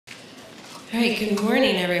All right, good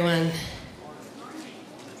morning, everyone.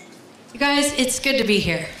 You guys, it's good to be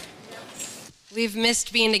here. We've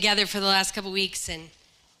missed being together for the last couple weeks, and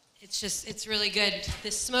it's really good.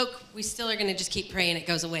 This smoke, we still are gonna just keep praying it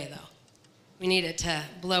goes away, though. We need it to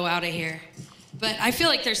blow out of here. But I feel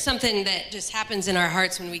like there's something that just happens in our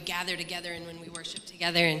hearts when we gather together and when we worship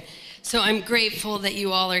together. And so I'm grateful that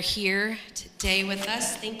you all are here today with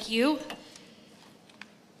us. Thank you.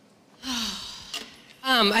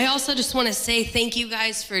 I also just want to say thank you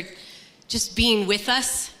guys for just being with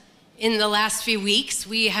us in the last few weeks.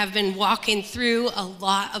 We have been walking through a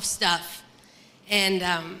lot of stuff, and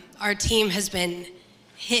our team has been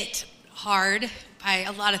hit hard by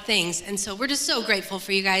a lot of things, and so we're just so grateful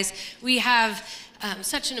for you guys. We have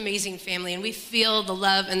such an amazing family, and we feel the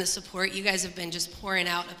love and the support you guys have been just pouring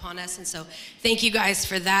out upon us, and so thank you guys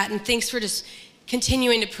for that, and thanks for just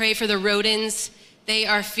continuing to pray for the Rodens. They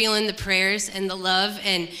are feeling the prayers and the love,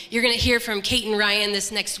 and you're going to hear from Kate and Ryan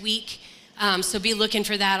this next week, so be looking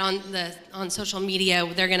for that on social media.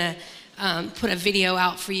 They're going to put a video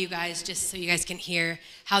out for you guys just so you guys can hear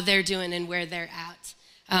how they're doing and where they're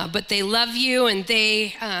at. But they love you, and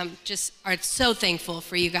they just are so thankful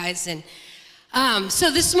for you guys. And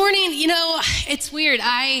so this morning, you know, it's weird.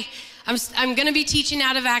 I'm going to be teaching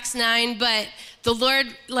out of Acts 9, but the Lord,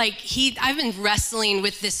 I've been wrestling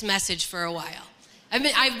with this message for a while.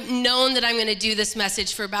 I've known that I'm going to do this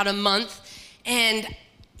message for about a month, and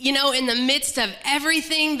you know, in the midst of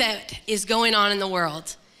everything that is going on in the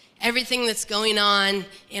world, everything that's going on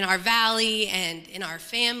in our valley and in our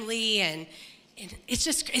family, and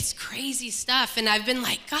it's crazy stuff. And I've been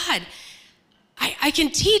like, God, I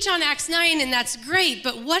can teach on Acts 9, and that's great,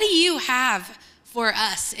 but what do you have for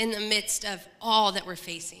us in the midst of all that we're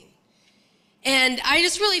facing? And I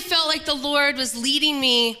just really felt like the Lord was leading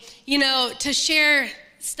me, you know, to share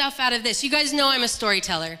stuff out of this. You guys know I'm a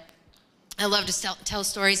storyteller. I love to tell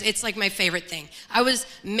stories. It's like my favorite thing. I was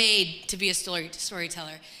made to be a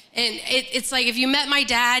storyteller. And it's like if you met my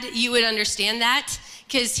dad, you would understand that,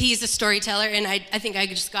 because he's a storyteller, and I think I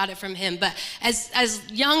just got it from him. But as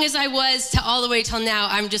young as I was to all the way till now,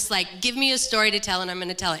 I'm just like, give me a story to tell, and I'm going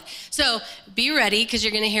to tell it. So be ready, because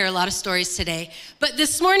you're going to hear a lot of stories today. But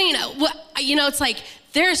this morning, you know, it's like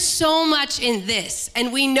there's so much in this,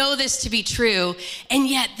 and we know this to be true, and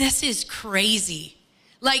yet this is crazy.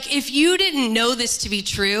 Like, if you didn't know this to be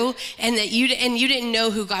true, and you didn't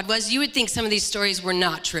know who God was, you would think some of these stories were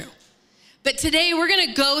not true. But today we're going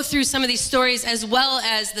to go through some of these stories, as well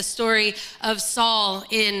as the story of Saul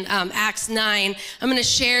in Acts 9. I'm going to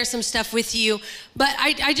share some stuff with you. But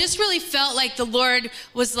I just really felt like the Lord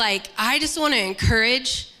was like, I just want to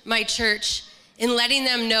encourage my church in letting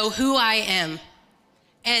them know who I am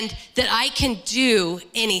and that I can do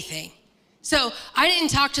anything. So I didn't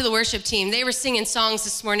talk to the worship team. They were singing songs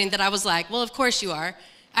this morning that I was like, well, of course you are.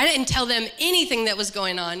 I didn't tell them anything that was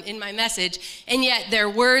going on in my message, and yet their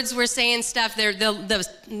words were saying stuff. The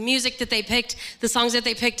music that they picked, the songs that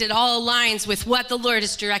they picked, it all aligns with what the Lord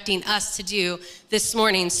is directing us to do this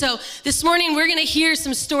morning. So this morning we're going to hear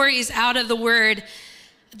some stories out of the Word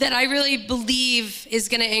that I really believe is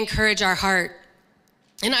going to encourage our heart.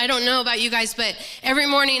 And I don't know about you guys, but every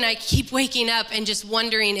morning I keep waking up and just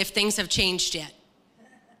wondering if things have changed yet.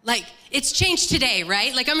 Like, it's changed today,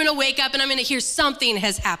 right? Like, I'm going to wake up and I'm going to hear something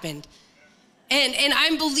has happened. And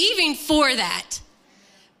I'm believing for that.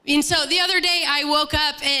 And so the other day I woke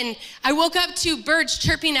up to birds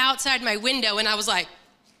chirping outside my window, and I was like,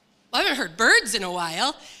 well, I haven't heard birds in a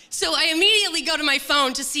while. So I immediately go to my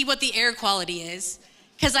phone to see what the air quality is,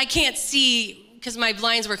 because I can't see because my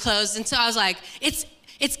blinds were closed. And so I was like, it's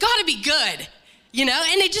got to be good, you know?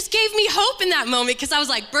 And it just gave me hope in that moment, because I was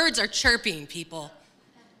like, birds are chirping, people.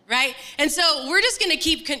 Right? And so we're just going to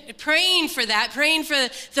keep praying for that, praying for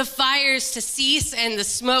the fires to cease and the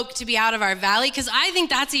smoke to be out of our valley, because I think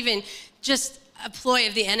that's even just a ploy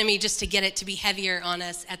of the enemy just to get it to be heavier on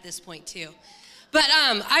us at this point too. But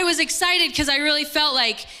I was excited because I really felt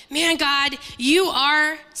like, man, God, you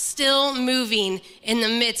are still moving in the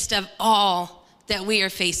midst of all that we are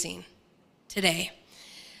facing today.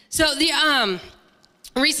 So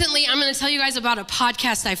recently, I'm going to tell you guys about a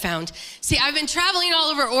podcast I found. See, I've been traveling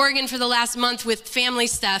all over Oregon for the last month with family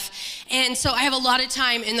stuff, and so I have a lot of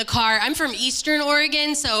time in the car. I'm from Eastern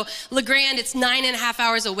Oregon, so La Grande, it's 9.5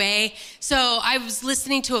 hours away. So I was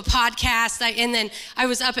listening to a podcast, and then I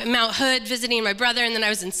was up at Mount Hood visiting my brother, and then I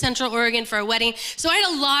was in Central Oregon for a wedding. So I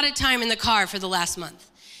had a lot of time in the car for the last month.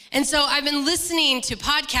 And so I've been listening to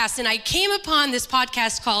podcasts, and I came upon this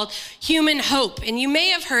podcast called Human Hope, and you may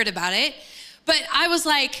have heard about it. But I was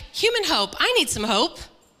like, human hope, I need some hope.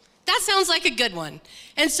 that sounds like a good one.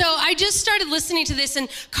 And so I just started listening to this, and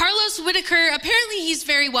Carlos Whitaker, apparently he's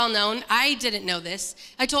very well known. I didn't know this.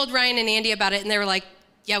 I told Ryan and Andy about it, and they were like,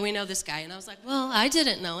 yeah, we know this guy. And I was like, well, I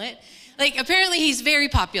didn't know it. Like, apparently he's very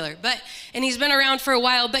popular, and he's been around for a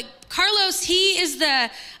while. But Carlos, he is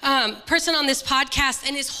the person on this podcast,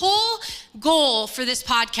 and his whole goal for this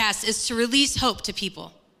podcast is to release hope to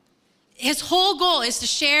people. His whole goal is to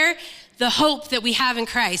share the hope that we have in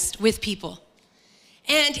Christ with people.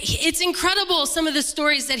 And it's incredible, some of the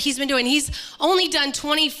stories that he's been doing. He's only done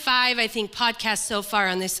 25, I think, podcasts so far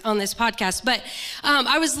on this podcast. But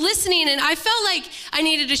I was listening, and I felt like I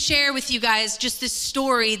needed to share with you guys just this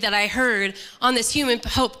story that I heard on this Human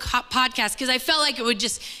Hope podcast, because I felt like it would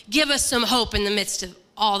just give us some hope in the midst of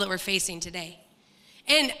all that we're facing today.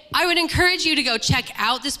 And I would encourage you to go check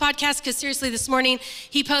out this podcast, because seriously, this morning,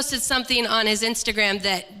 he posted something on his Instagram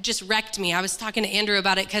that just wrecked me. I was talking to Andrew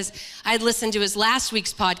about it because I had listened to his last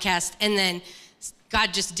week's podcast, and then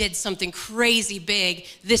God just did something crazy big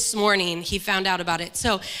this morning. He found out about it.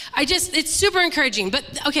 So it's super encouraging.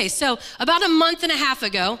 But okay, so about a month and a half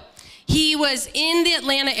ago, he was in the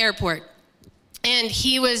Atlanta airport. And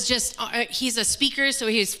he was he's a speaker, so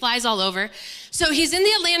he flies all over. So he's in the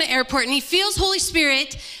Atlanta airport, and he feels Holy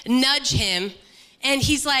Spirit nudge him. And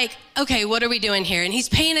he's like, okay, what are we doing here? And he's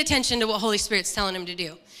paying attention to what Holy Spirit's telling him to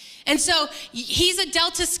do. And so he's a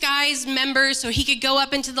Delta Skies member, so he could go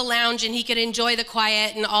up into the lounge and he could enjoy the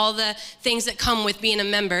quiet and all the things that come with being a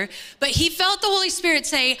member. But he felt the Holy Spirit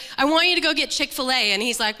say, I want you to go get Chick-fil-A. And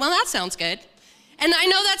he's like, well, that sounds good. And I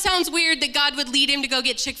know that sounds weird that God would lead him to go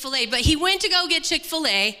get Chick-fil-A, but he went to go get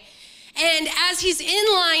Chick-fil-A, and as he's in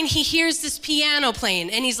line, he hears this piano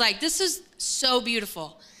playing, and he's like, this is so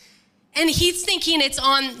beautiful. And he's thinking it's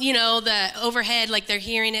on, the overhead, like they're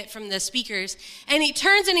hearing it from the speakers. And he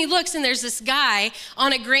turns and he looks, and there's this guy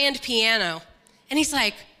on a grand piano. And he's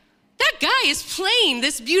like, that guy is playing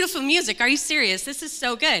this beautiful music. Are you serious? This is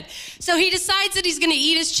so good. So he decides that he's going to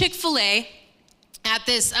eat his Chick-fil-A at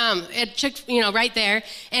this, right there,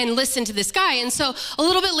 and listen to this guy. And so a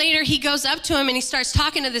little bit later, he goes up to him and he starts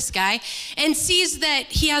talking to this guy and sees that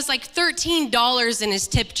he has like $13 in his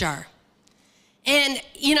tip jar. And,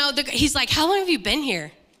 he's like, how long have you been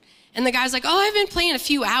here? And the guy's like, oh, I've been playing a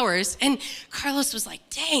few hours. And Carlos was like,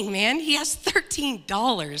 dang, man, he has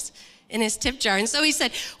 $13 in his tip jar. And so he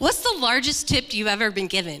said, what's the largest tip you've ever been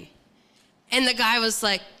given? And the guy was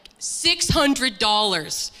like,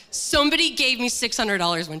 $600. Somebody gave me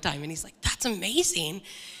 $600 one time. And he's like, that's amazing.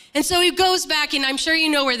 And so he goes back, and I'm sure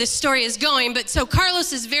you know where this story is going, but so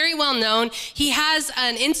Carlos is very well known. He has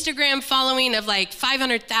an Instagram following of like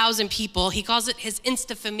 500,000 people. He calls it his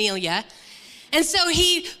Insta Familia. And so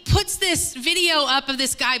he puts this video up of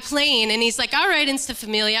this guy playing, and he's like, all right, Insta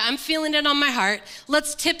Familia, I'm feeling it on my heart.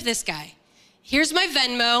 Let's tip this guy. Here's my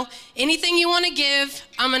Venmo. Anything you want to give,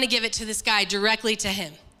 I'm going to give it to this guy, directly to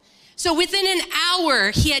him. So within an hour,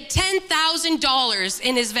 he had $10,000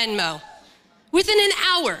 in his Venmo. Within an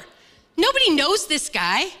hour. Nobody knows this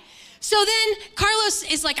guy. So then Carlos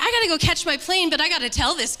is like, I got to go catch my plane, but I got to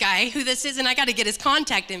tell this guy who this is, and I got to get his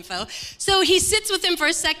contact info. So he sits with him for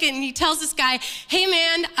a second, and he tells this guy, hey,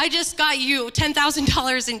 man, I just got you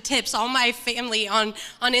 $10,000 in tips. All my family on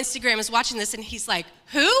Instagram is watching this. And he's like,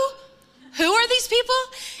 who? Who are these people?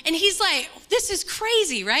 And he's like, this is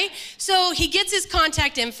crazy, right? So he gets his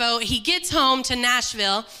contact info. He gets home to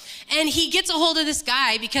Nashville, and he gets a hold of this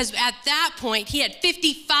guy because at that point, he had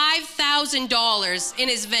 $55,000 in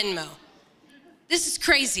his Venmo. This is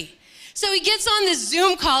crazy. So he gets on this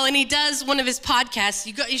Zoom call, and he does one of his podcasts.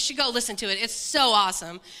 You should go listen to it. It's so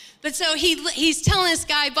awesome. But so he's telling this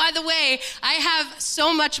guy, by the way, I have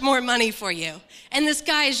so much more money for you. And this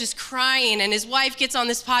guy is just crying, and his wife gets on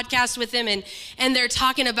this podcast with him, and they're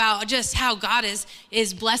talking about just how God is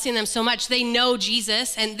blessing them so much. They know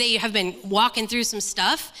Jesus, and they have been walking through some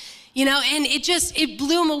stuff, and it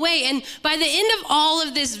blew him away. And by the end of all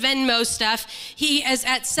of this Venmo stuff, he is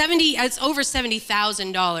at it's over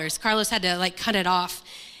 $70,000. Carlos had to cut it off.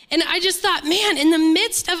 And I just thought, man, in the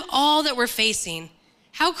midst of all that we're facing,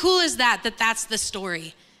 how cool is that's the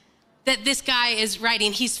story that this guy is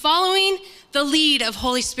writing? He's following the lead of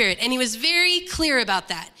Holy Spirit, and he was very clear about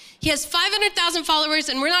that. He has 500,000 followers,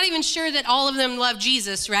 and we're not even sure that all of them love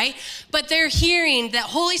Jesus, right? But they're hearing that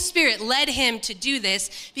Holy Spirit led him to do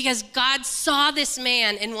this because God saw this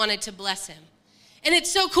man and wanted to bless him. And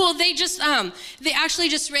it's so cool. They actually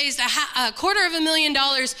just raised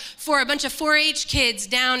 $250,000 for a bunch of 4-H kids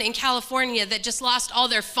down in California that just lost all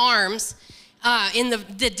their farms in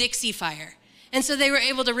the Dixie fire. And so they were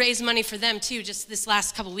able to raise money for them too, just this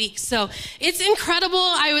last couple weeks. So it's incredible.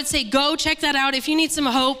 I would say go check that out. If you need some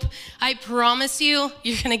hope, I promise you,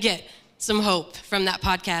 you're going to get some hope from that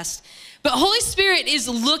podcast. But Holy Spirit is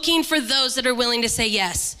looking for those that are willing to say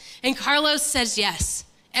yes. And Carlos says yes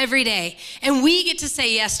every day. And we get to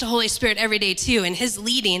say yes to Holy Spirit every day too, and his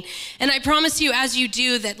leading. And I promise you, as you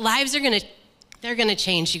do, that lives they're going to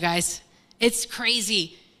change, you guys. It's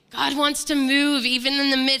crazy. God wants to move even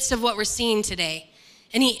in the midst of what we're seeing today.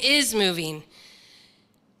 And he is moving.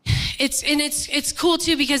 It's cool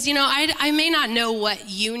too, because, you know, I may not know what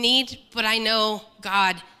you need, but I know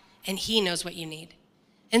God, and he knows what you need.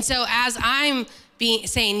 And so as I'm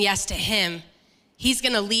saying yes to him, he's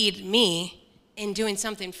going to lead me in doing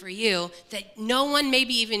something for you that no one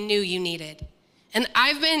maybe even knew you needed. And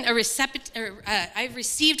I've been I've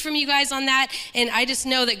received from you guys on that, and I just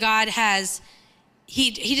know that God has,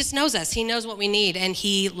 he just knows us. He knows what we need, and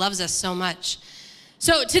he loves us so much.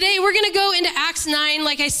 So today we're going to go into Acts 9,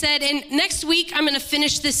 like I said, and next week I'm going to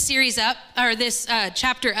finish this series up, or this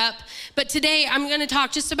chapter up. But today I'm going to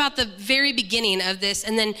talk just about the very beginning of this,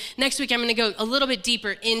 and then next week I'm going to go a little bit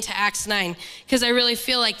deeper into Acts 9, because I really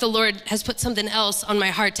feel like the Lord has put something else on my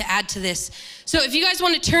heart to add to this. So if you guys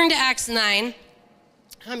want to turn to Acts 9,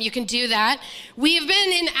 you can do that. We have been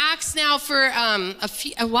in Acts now for a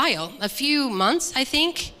few months, I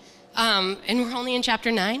think, and we're only in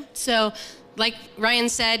chapter 9. So like Ryan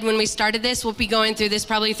said, when we started this, we'll be going through this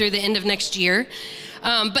probably through the end of next year.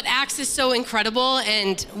 But Acts is so incredible,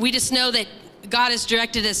 and we just know that God has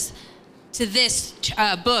directed us to this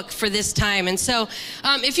book for this time. And so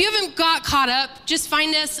if you haven't got caught up, just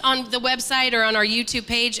find us on the website or on our YouTube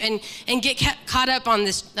page and get caught up on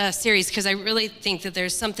this series, because I really think that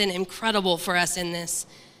there's something incredible for us in this.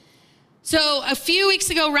 So a few weeks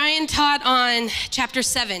ago, Ryan taught on chapter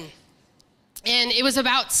 7. And it was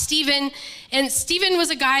about Stephen. And Stephen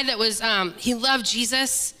was a guy that was, he loved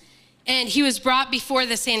Jesus. And he was brought before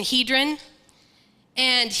the Sanhedrin.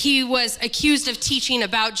 And he was accused of teaching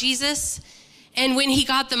about Jesus. And when he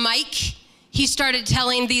got the mic, he started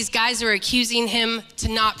telling these guys who were accusing him to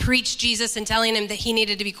not preach Jesus and telling him that he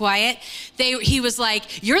needed to be quiet. He was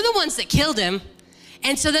like, you're the ones that killed him.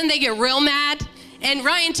 And so then they get real mad. And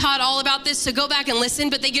Ryan taught all about this, so go back and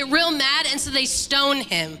listen. But they get real mad, and so they stone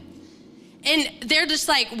him. And they're just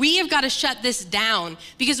like, we have got to shut this down,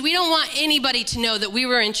 because we don't want anybody to know that we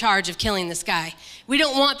were in charge of killing this guy. We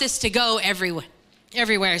don't want this to go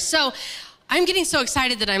everywhere. So I'm getting so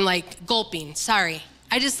excited that I'm like gulping. Sorry.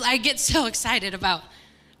 I get so excited about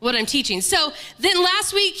what I'm teaching. So then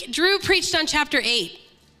last week, Drew preached on chapter 8.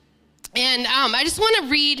 And I just want to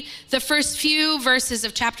read the first few verses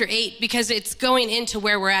of chapter 8, because it's going into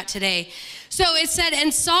where we're at today. So it said,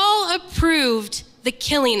 and Saul approved the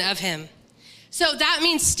killing of him. So that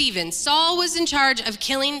means Stephen. Saul was in charge of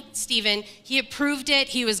killing Stephen. He approved it.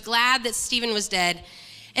 He was glad that Stephen was dead.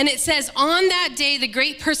 And it says, on that day, the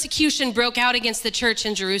great persecution broke out against the church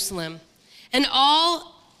in Jerusalem. And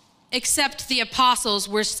all except the apostles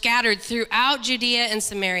were scattered throughout Judea and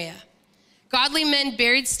Samaria. Godly men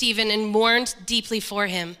buried Stephen and mourned deeply for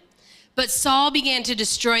him. But Saul began to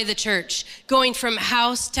destroy the church. Going from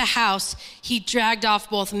house to house, he dragged off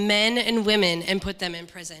both men and women and put them in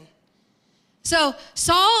prison. So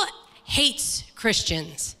Saul hates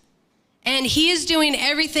Christians, and he is doing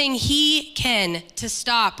everything he can to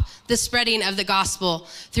stop the spreading of the gospel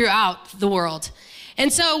throughout the world.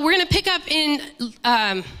 And so we're going to pick up in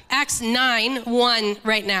Acts 9:1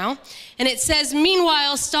 right now. And it says,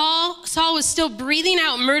 meanwhile, Saul was still breathing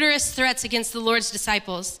out murderous threats against the Lord's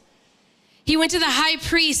disciples. He went to the high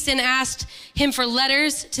priest and asked him for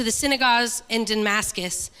letters to the synagogues in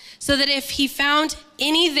Damascus, so that if he found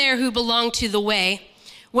any there who belonged to the way,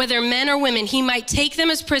 whether men or women, he might take them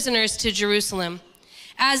as prisoners to Jerusalem.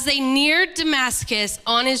 As they neared Damascus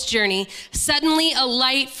on his journey, suddenly a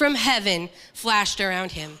light from heaven flashed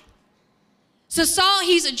around him. So Saul,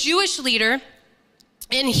 he's a Jewish leader,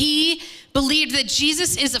 and he believed that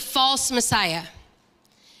Jesus is a false Messiah.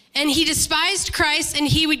 And he despised Christ, and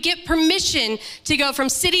he would get permission to go from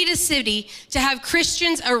city to city to have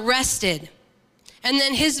Christians arrested. And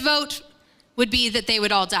then his vote would be that they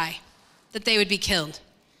would all die, that they would be killed.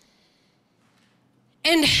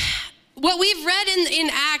 And what we've read in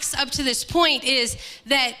Acts up to this point is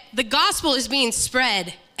that the gospel is being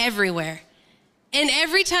spread everywhere. And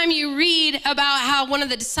every time you read about how one of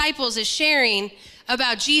the disciples is sharing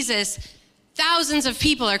about Jesus, thousands of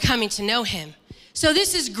people are coming to know him. So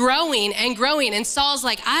this is growing and growing, and Saul's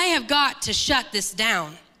like, I have got to shut this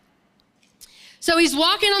down. So he's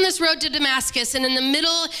walking on this road to Damascus, and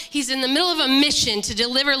he's in the middle of a mission to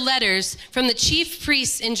deliver letters from the chief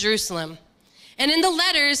priests in Jerusalem. And in the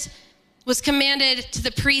letters was commanded to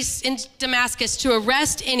the priests in Damascus to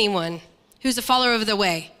arrest anyone who's a follower of the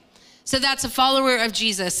way. So that's a follower of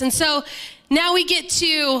Jesus. And so now we get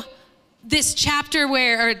to this chapter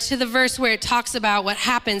or to the verse where it talks about what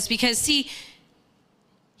happens, because see,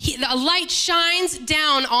 a light shines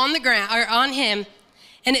down on the ground, or on him,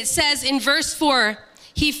 and it says in verse 4,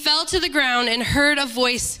 he fell to the ground and heard a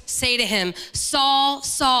voice say to him, Saul,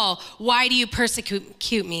 Saul, why do you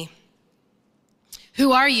persecute me?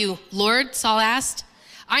 Who are you, Lord? Saul asked.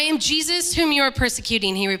 I am Jesus whom you are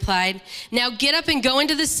persecuting, he replied. Now get up and go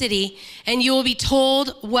into the city, and you will be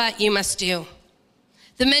told what you must do.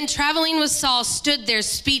 The men traveling with Saul stood there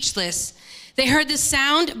speechless. They heard the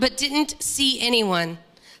sound, but didn't see anyone.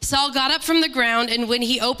 Saul got up from the ground, and when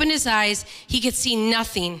he opened his eyes, he could see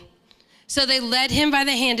nothing. So they led him by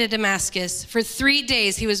the hand to Damascus. For 3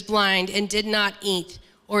 days he was blind and did not eat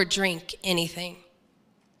or drink anything.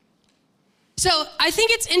 So I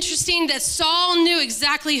think it's interesting that Saul knew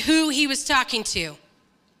exactly who he was talking to.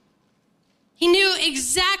 He knew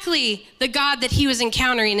exactly the God that he was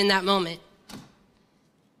encountering in that moment.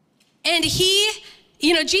 And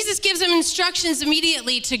Jesus gives him instructions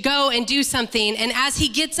immediately to go and do something. And as he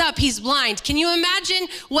gets up, he's blind. Can you imagine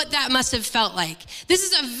what that must have felt like? This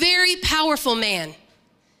is a very powerful man.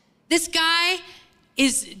 This guy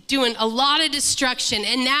is doing a lot of destruction.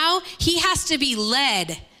 And now he has to be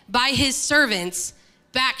led by his servants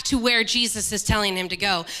back to where Jesus is telling him to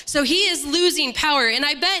go. So he is losing power. And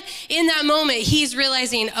I bet in that moment, he's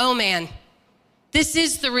realizing, oh man, this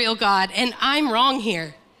is the real God. And I'm wrong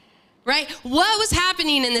here. Right? What was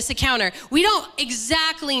happening in this encounter? We don't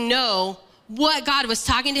exactly know what God was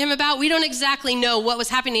talking to him about. We don't exactly know what was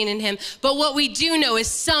happening in him. But what we do know is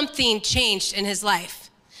something changed in his life.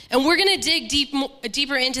 And we're going to dig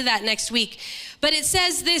deeper into that next week. But it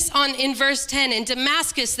says this in verse 10, in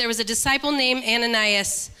Damascus, there was a disciple named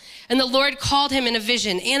Ananias, and the Lord called him in a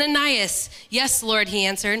vision. Ananias, yes, Lord, he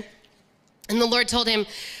answered. And the Lord told him,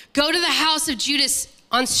 go to the house of Judas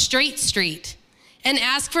on Straight Street and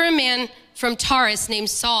ask for a man from Tarsus named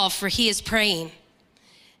Saul, for he is praying.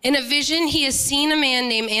 In a vision, he has seen a man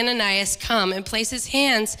named Ananias come and place his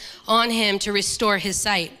hands on him to restore his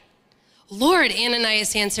sight. Lord,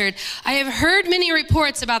 Ananias answered, I have heard many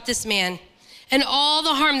reports about this man and all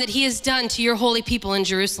the harm that he has done to your holy people in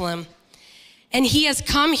Jerusalem. And he has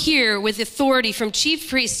come here with authority from chief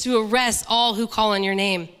priests to arrest all who call on your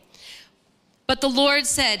name. But the Lord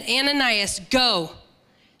said, Ananias, go.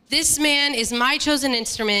 This man is my chosen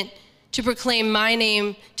instrument to proclaim my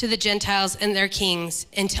name to the Gentiles and their kings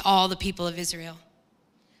and to all the people of Israel.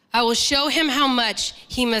 I will show him how much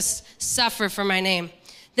he must suffer for my name.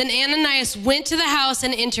 Then Ananias went to the house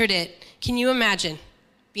and entered it. Can you imagine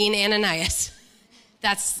being Ananias?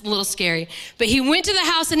 That's a little scary. But he went to the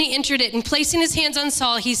house and he entered it, and placing his hands on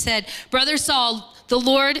Saul, he said, Brother Saul, the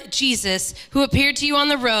Lord Jesus, who appeared to you on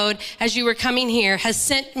the road as you were coming here, has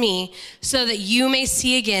sent me so that you may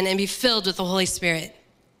see again and be filled with the Holy Spirit.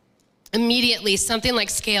 Immediately, something like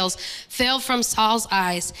scales fell from Saul's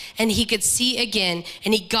eyes, and he could see again,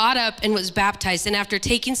 and he got up and was baptized. And after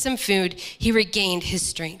taking some food, he regained his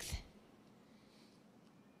strength.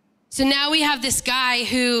 So now we have this guy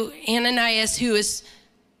Ananias, who is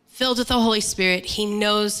filled with the Holy Spirit. He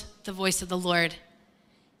knows the voice of the Lord.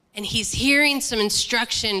 And he's hearing some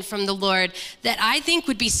instruction from the Lord that I think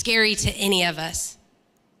would be scary to any of us.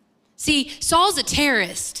 See, Saul's a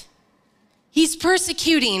terrorist. He's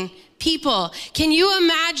persecuting people. Can you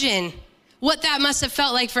imagine what that must have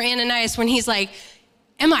felt like for Ananias when he's like,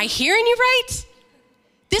 am I hearing you right?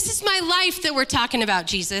 This is my life that we're talking about,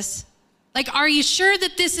 Jesus. Like, are you sure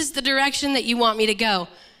that this is the direction that you want me to go?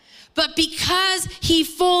 But because he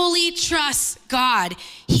fully trusts God,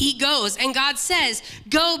 he goes. And God says,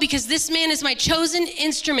 go, because this man is my chosen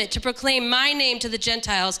instrument to proclaim my name to the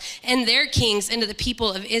Gentiles and their kings and to the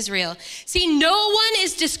people of Israel. See, no one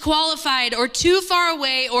is disqualified or too far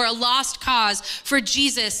away or a lost cause for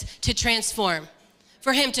Jesus to transform,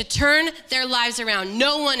 for him to turn their lives around.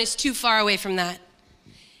 No one is too far away from that.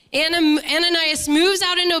 Ananias moves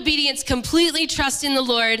out in obedience, completely trusting the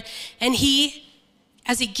Lord, and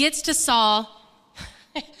as he gets to Saul,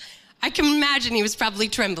 I can imagine he was probably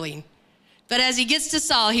trembling. But as he gets to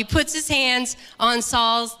Saul, he puts his hands on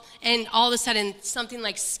Saul's, and all of a sudden, something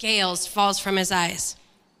like scales falls from his eyes.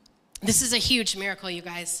 This is a huge miracle, you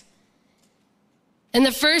guys. And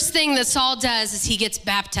the first thing that Saul does is he gets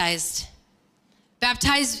baptized.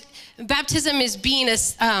 Baptism is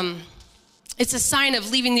it's a sign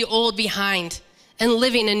of leaving the old behind and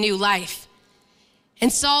living a new life.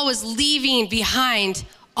 And Saul was leaving behind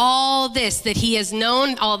all this that he has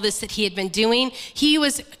known, all this that he had been doing, he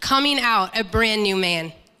was coming out a brand new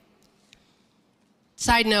man.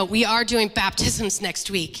 Side note, we are doing baptisms next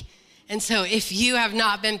week. And so if you have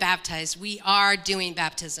not been baptized, we are doing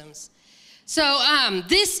baptisms. So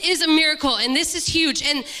this is a miracle, and this is huge.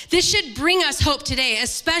 And this should bring us hope today,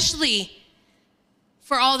 especially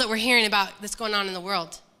for all that we're hearing about that's going on in the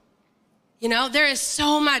world. You know, there is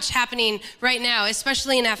so much happening right now,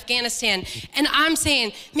 especially in Afghanistan. And I'm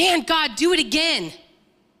saying, man, God, do it again.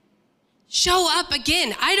 Show up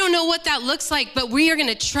again. I don't know what that looks like, but we are going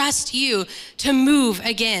to trust you to move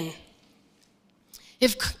again.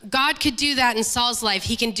 If God could do that in Saul's life,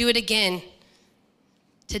 he can do it again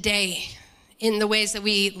today in the ways that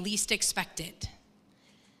we least expect it.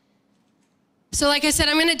 So like I said,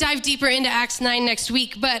 I'm going to dive deeper into Acts 9 next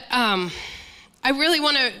week, but I really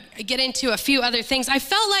want to get into a few other things. I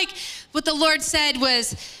felt like what the Lord said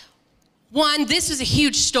was, one, this was a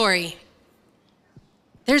huge story.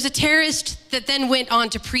 There's a terrorist that then went on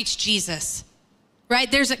to preach Jesus, right?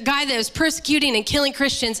 There's a guy that was persecuting and killing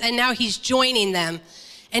Christians, and now he's joining them.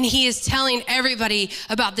 And he is telling everybody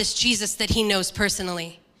about this Jesus that he knows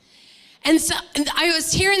personally. And so I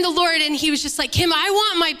was hearing the Lord, and he was just like, Kim, I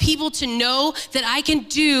want my people to know that I can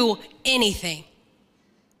do anything.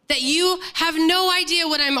 That you have no idea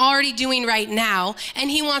what I'm already doing right now,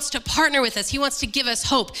 and he wants to partner with us. He wants to give us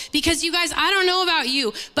hope. Because you guys, I don't know about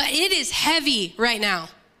you, but it is heavy right now.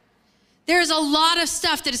 There's a lot of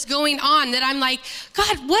stuff that is going on that I'm like,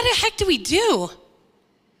 God, what the heck do we do?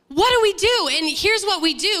 What do we do? And here's what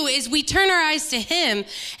we do is we turn our eyes to him,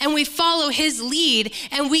 and we follow his lead,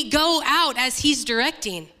 and we go out as he's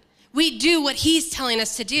directing. We do what he's telling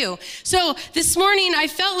us to do. So this morning, I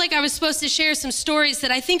felt like I was supposed to share some stories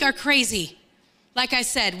that I think are crazy. Like I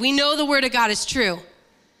said, we know the word of God is true.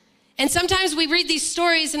 And sometimes we read these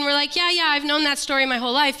stories and we're like, yeah, I've known that story my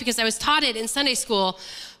whole life because I was taught it in Sunday school.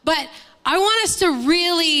 But I want us to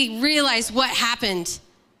really realize what happened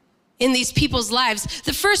in these people's lives.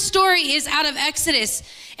 The first story is out of Exodus,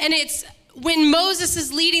 and it's when Moses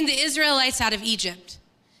is leading the Israelites out of Egypt.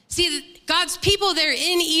 See, God's people, they're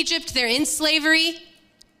in Egypt, they're in slavery,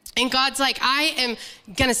 and God's like, I am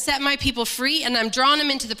gonna set my people free, and I'm drawing them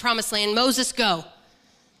into the promised land. Moses, go.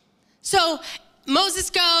 So Moses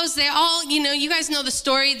goes, they all, you guys know the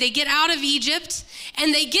story. They get out of Egypt,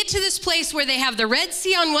 and they get to this place where they have the Red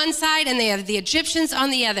Sea on one side, and they have the Egyptians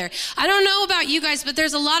on the other. I don't know about you guys, but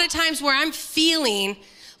there's a lot of times where I'm feeling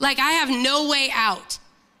like I have no way out.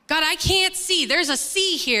 God, I can't see. There's a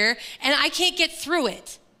sea here, and I can't get through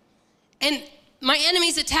it. And my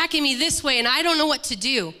enemy's attacking me this way, and I don't know what to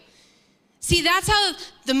do. See, that's how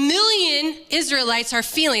the million Israelites are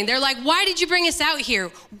feeling. They're like, why did you bring us out here?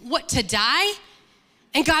 What, to die?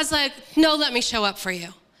 And God's like, no, let me show up for you,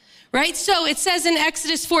 right? So it says in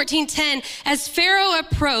Exodus 14:10, as Pharaoh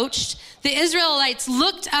approached, the Israelites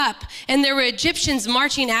looked up, and there were Egyptians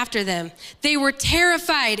marching after them. They were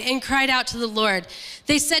terrified and cried out to the Lord.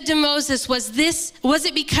 They said to Moses, was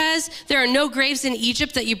it because there are no graves in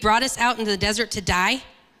Egypt that you brought us out into the desert to die?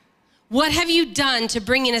 What have you done to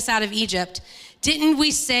bringing us out of Egypt? Didn't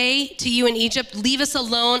we say to you in Egypt, leave us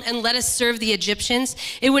alone and let us serve the Egyptians?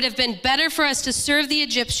 It would have been better for us to serve the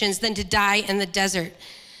Egyptians than to die in the desert.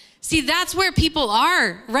 See, that's where people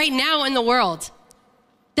are right now in the world.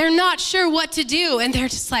 They're not sure what to do, and they're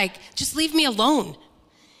just like, just leave me alone.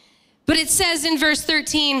 But it says in verse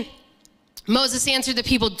 13, Moses answered the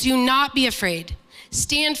people, do not be afraid.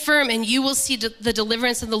 Stand firm, and you will see the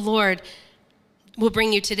deliverance of the Lord will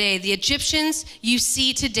bring you today. The Egyptians you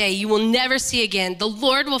see today, you will never see again. The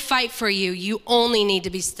Lord will fight for you. You only need to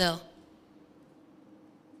be still.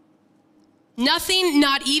 Nothing,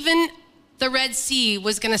 not even the Red Sea,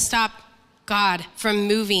 was going to stop God from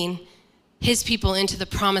moving his people into the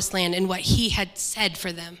promised land and what he had said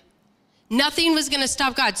for them. Nothing was going to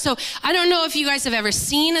stop God. So I don't know if you guys have ever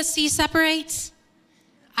seen a sea separate.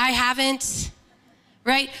 I haven't,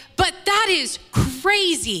 right? But that is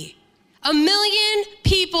crazy. 1 million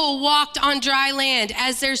people walked on dry land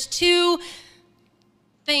as there's two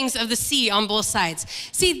things of the sea on both sides.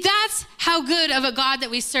 See, that's how good of a God that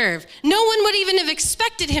we serve. No one would even have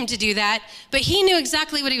expected him to do that, but he knew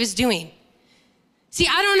exactly what he was doing. See,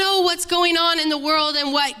 I don't know what's going on in the world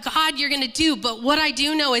and what God you're going to do, but what I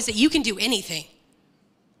do know is that you can do anything.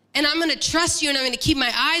 And I'm going to trust you, and I'm going to keep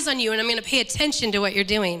my eyes on you, and I'm going to pay attention to what you're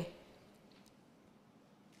doing.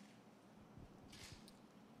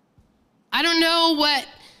 I don't know what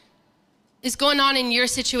is going on in your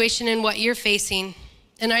situation and what you're facing,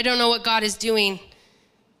 and I don't know what God is doing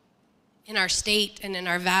in our state and in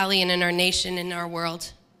our valley and in our nation and in our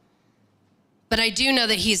world. But I do know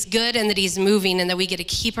that he's good and that he's moving and that we get to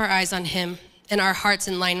keep our eyes on him and our hearts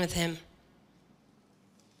in line with him.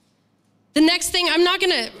 The next thing, I'm not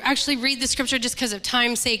going to actually read the scripture just because of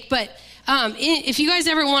time's sake, but if you guys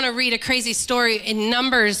ever want to read a crazy story in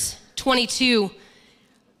Numbers 22,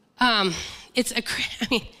 it's a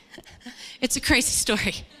crazy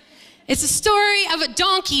story. It's a story of a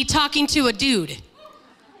donkey talking to a dude.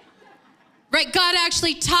 Right? God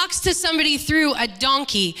actually talks to somebody through a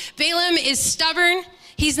donkey. Balaam is stubborn.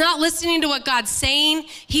 He's not listening to what God's saying.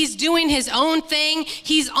 He's doing his own thing.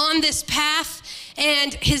 He's on this path,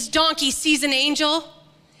 and his donkey sees an angel.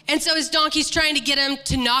 And so his donkey's trying to get him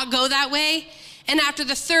to not go that way. And after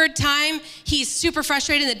the third time, he's super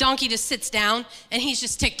frustrated, and the donkey just sits down, and he's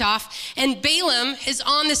just ticked off. And Balaam is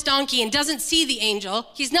on this donkey and doesn't see the angel.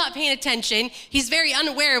 He's not paying attention. He's very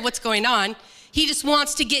unaware of what's going on. He just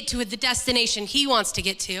wants to get to the destination he wants to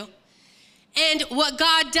get to. And what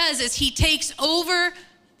God does is he takes over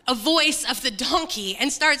a voice of the donkey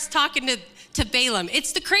and starts talking to Balaam.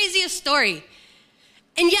 It's the craziest story.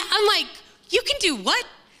 And yet I'm like, you can do what?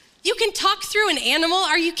 You can talk through an animal?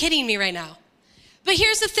 Are you kidding me right now? But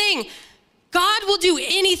here's the thing. God will do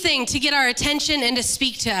anything to get our attention and to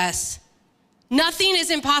speak to us. Nothing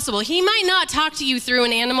is impossible. He might not talk to you through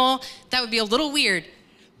an animal. That would be a little weird.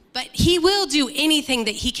 But he will do anything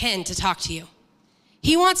that he can to talk to you.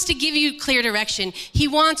 He wants to give you clear direction. He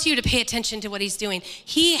wants you to pay attention to what he's doing.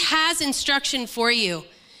 He has instruction for you,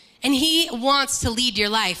 and he wants to lead your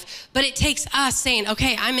life. But it takes us saying,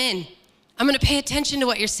 okay, I'm in. I'm going to pay attention to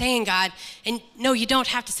what you're saying, God. And no, you don't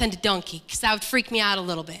have to send a donkey, because that would freak me out a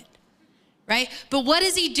little bit, right? But what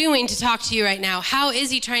is he doing to talk to you right now? How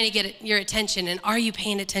is he trying to get your attention, and are you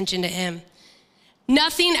paying attention to him?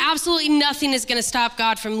 Nothing, absolutely nothing is going to stop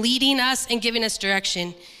God from leading us and giving us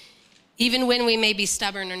direction, even when we may be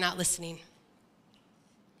stubborn or not listening.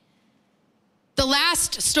 The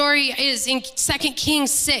last story is in 2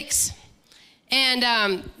 Kings 6.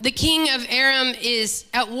 And the king of Aram is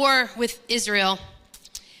at war with Israel.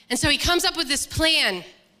 And so he comes up with this plan.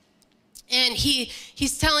 And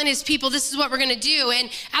he's telling his people, this is what we're going to do. And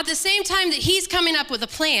at the same time that he's coming up with a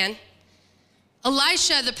plan,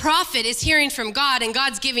 Elisha, the prophet, is hearing from God, and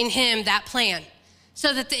God's giving him that plan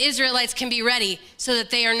so that the Israelites can be ready, so that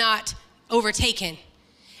they are not overtaken.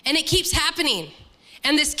 And it keeps happening.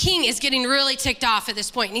 And this king is getting really ticked off at this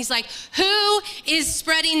point. And he's like, who is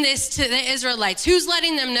spreading this to the Israelites? Who's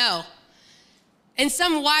letting them know? And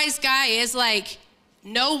some wise guy is like,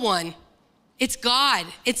 no one. It's God.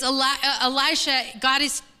 It's Elisha. God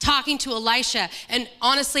is talking to Elisha. And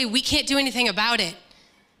honestly, we can't do anything about it.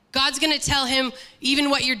 God's going to tell him even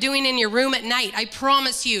what you're doing in your room at night. I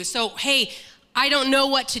promise you. So, hey, I don't know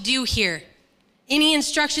what to do here. Any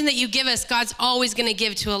instruction that you give us, God's always going to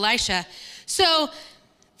give to Elisha. So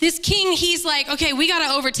this king, he's like, okay, we got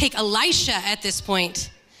to overtake Elisha at this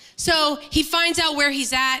point. So he finds out where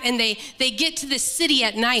he's at, and they get to this city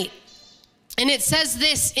at night. And it says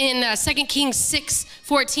this in 2 Kings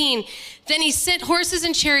 6:14. Then he sent horses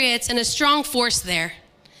and chariots and a strong force there.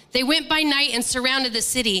 They went by night and surrounded the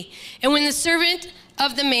city. And when the servant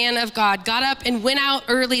of the man of God got up and went out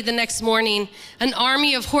early the next morning, an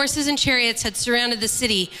army of horses and chariots had surrounded the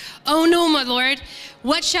city. Oh no, my lord,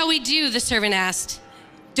 what shall we do? The servant asked.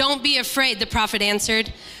 Don't be afraid, the prophet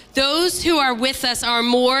answered. Those who are with us are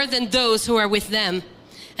more than those who are with them.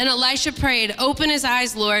 And Elisha prayed, open his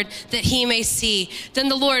eyes, Lord, that he may see. Then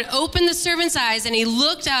the Lord opened the servant's eyes, and he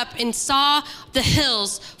looked up and saw the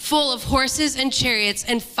hills full of horses and chariots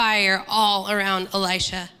and fire all around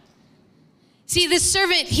Elisha. See, this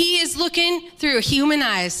servant, he is looking through human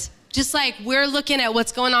eyes, just like we're looking at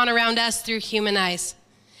what's going on around us through human eyes.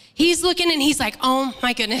 He's looking and he's like, oh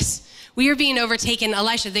my goodness, we are being overtaken.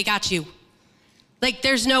 Elisha, they got you. Like,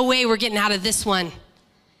 there's no way we're getting out of this one.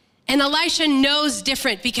 And Elisha knows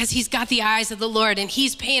different because he's got the eyes of the Lord, and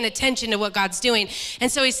he's paying attention to what God's doing. And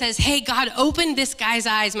so he says, hey, God, open this guy's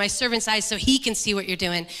eyes, my servant's eyes, so he can see what you're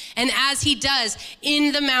doing. And as he does,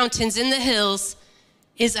 in the mountains, in the hills,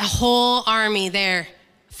 is a whole army there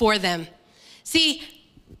for them. See,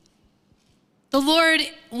 the Lord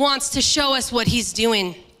wants to show us what he's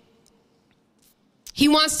doing. He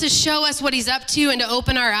wants to show us what he's up to and to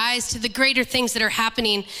open our eyes to the greater things that are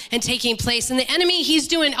happening and taking place. And the enemy, he's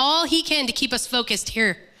doing all he can to keep us focused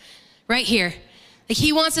here, right here. Like,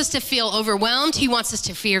 he wants us to feel overwhelmed. He wants us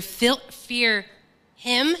to fear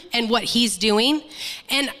him and what he's doing.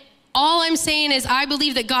 And all I'm saying is I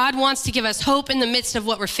believe that God wants to give us hope in the midst of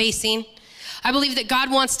what we're facing. I believe that God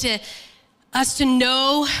wants us to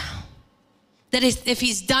know that if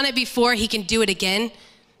he's done it before, he can do it again,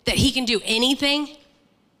 that he can do anything.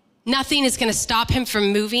 Nothing is going to stop him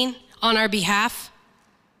from moving. on our behalf.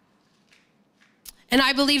 And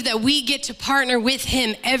I believe that we get to partner with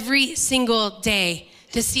him every single day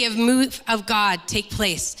to see a move of God take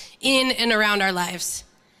place in and around our lives.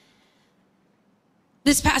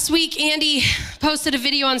 This past week, Andy posted a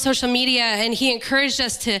video on social media, and he encouraged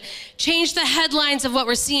us to change the headlines of what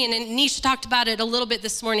we're seeing. And Nisha talked about it a little bit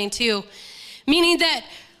this morning too, meaning that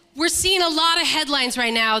we're seeing a lot of headlines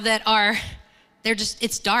right now that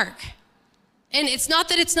it's dark. And it's not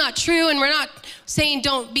that it's not true, and we're not saying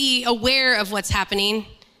don't be aware of what's happening.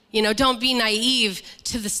 You know, don't be naive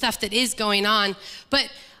to the stuff that is going on.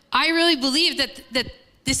 But I really believe that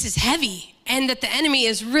this is heavy, and that the enemy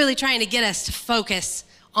is really trying to get us to focus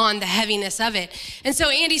on the heaviness of it. And so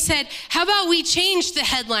Andy said, how about we change the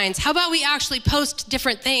headlines? How about we actually post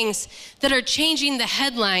different things that are changing the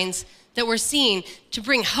headlines that we're seeing to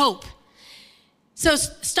bring hope? So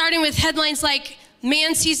starting with headlines like,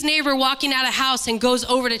 man sees neighbor walking out of house and goes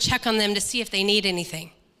over to check on them to see if they need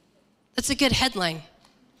anything. That's a good headline.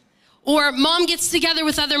 Or mom gets together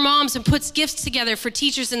with other moms and puts gifts together for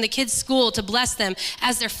teachers in the kids' school to bless them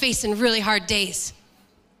as they're facing really hard days.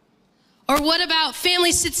 Or what about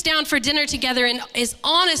family sits down for dinner together and is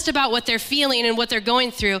honest about what they're feeling and what they're going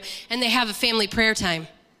through, and they have a family prayer time?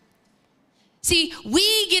 See,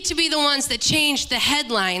 we get to be the ones that change the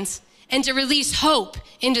headlines and to release hope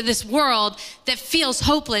into this world that feels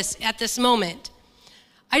hopeless at this moment.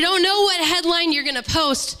 I don't know what headline you're gonna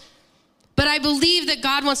post, but I believe that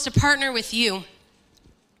God wants to partner with you.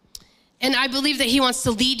 And I believe that he wants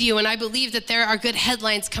to lead you, and I believe that there are good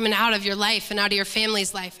headlines coming out of your life and out of your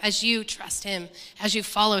family's life as you trust him, as you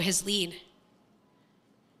follow his lead.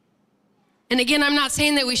 And again, I'm not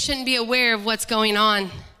saying that we shouldn't be aware of what's going on,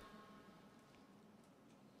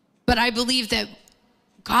 but I believe that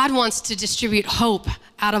God wants to distribute hope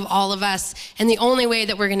out of all of us. And the only way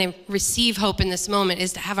that we're going to receive hope in this moment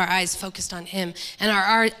is to have our eyes focused on him and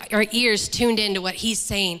our ears tuned into what he's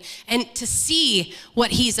saying and to see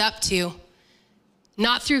what he's up to,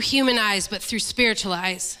 not through human eyes, but through spiritual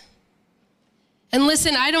eyes. And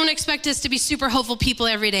listen, I don't expect us to be super hopeful people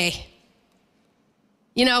every day.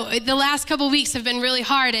 You know, the last couple of weeks have been really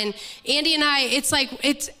hard, and Andy and I,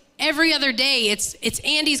 it's every other day, it's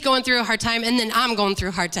Andy's going through a hard time, and then I'm going through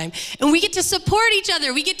a hard time. And we get to support each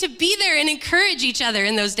other. We get to be there and encourage each other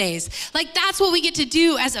in those days. Like, that's what we get to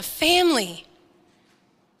do as a family,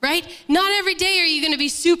 right? Not every day are you going to be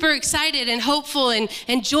super excited and hopeful and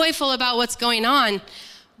joyful about what's going on.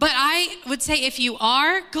 But I would say if you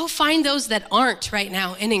are, go find those that aren't right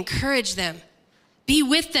now and encourage them. Be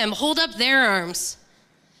with them. Hold up their arms.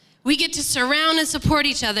 We get to surround and support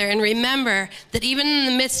each other and remember that even in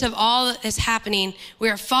the midst of all that is happening, we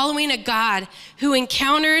are following a God who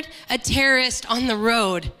encountered a terrorist on the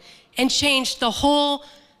road and changed the whole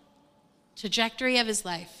trajectory of his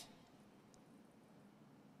life.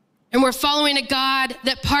 And we're following a God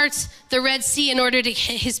that parts the Red Sea in order to get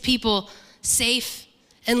his people safe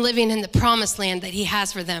and living in the promised land that he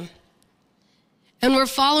has for them. And we're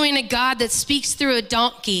following a God that speaks through a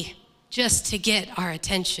donkey just to get our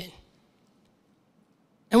attention.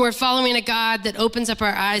 And we're following a God that opens up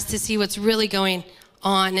our eyes to see what's really going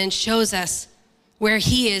on and shows us where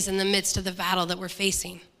he is in the midst of the battle that we're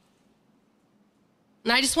facing.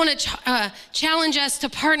 And I just want to challenge us to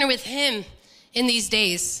partner with him in these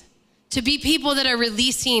days, to be people that are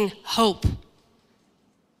releasing hope.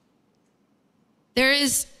 There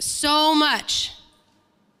is so much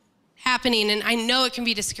happening, and I know it can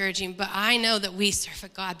be discouraging, but I know that we serve a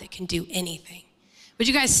God that can do anything. Would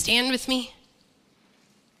you guys stand with me?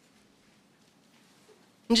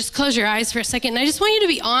 And just close your eyes for a second. And I just want you to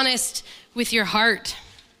be honest with your heart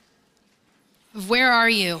of where are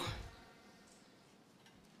you?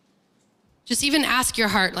 Just even ask your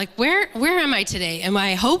heart, like, where am I today? Am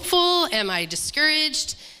I hopeful? Am I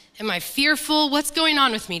discouraged? Am I fearful? What's going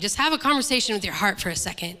on with me? Just have a conversation with your heart for a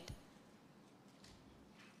second.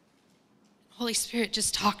 Holy Spirit,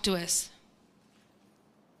 just talk to us.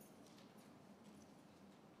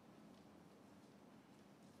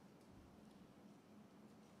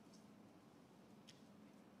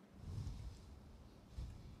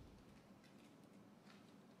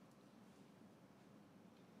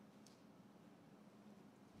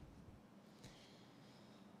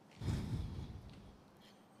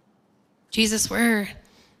 Jesus, we're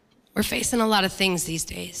facing a lot of things these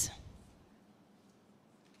days.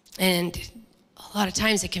 And a lot of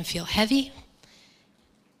times it can feel heavy,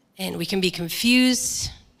 and we can be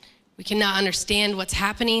confused. We cannot understand what's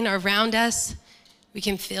happening around us. We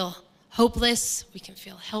can feel hopeless. We can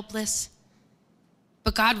feel helpless.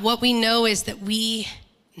 But God, what we know is that we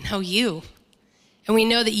know you, and we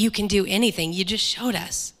know that you can do anything. You just showed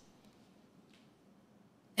us.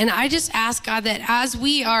 And I just ask, God, that as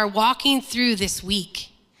we are walking through this week,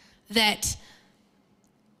 that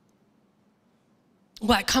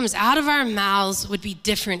what comes out of our mouths would be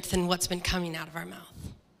different than what's been coming out of our mouth.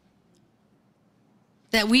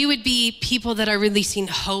 That we would be people that are releasing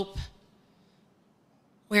hope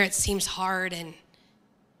where it seems hard and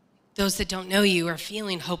those that don't know you are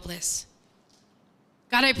feeling hopeless.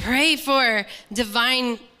 God, I pray for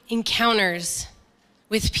divine encounters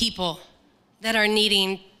with people that are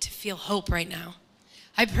needing to feel hope right now.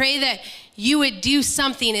 I pray that you would do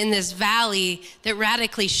something in this valley that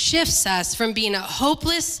radically shifts us from being a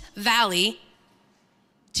hopeless valley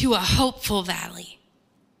to a hopeful valley.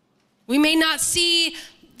 We may not see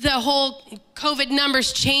the whole COVID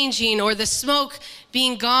numbers changing or the smoke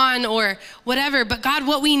being gone or whatever, but God,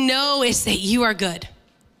 what we know is that you are good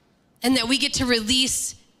and that we get to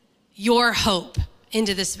release your hope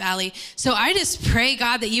into this valley. So I just pray,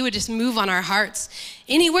 God, that you would just move on our hearts.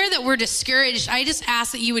 Anywhere that we're discouraged, I just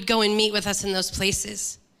ask that you would go and meet with us in those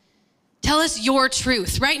places. Tell us your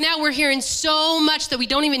truth. Right now, we're hearing so much that we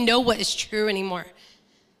don't even know what is true anymore.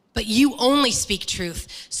 But you only speak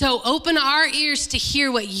truth. So open our ears to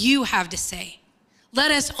hear what you have to say.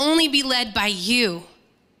 Let us only be led by you.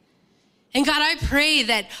 And God, I pray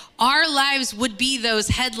that our lives would be those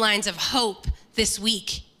headlines of hope this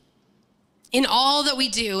week. In all that we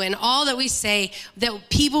do and all that we say, that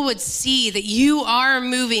people would see that you are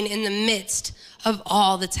moving in the midst of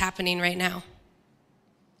all that's happening right now.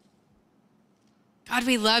 God,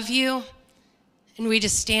 we love you, and we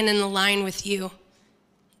just stand in the line with you.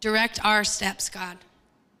 Direct our steps, God.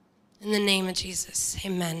 In the name of Jesus,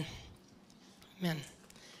 amen. Amen.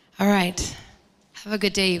 All right. Have a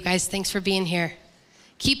good day, you guys. Thanks for being here.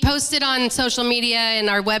 Keep posted on social media and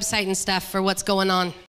our website and stuff for what's going on.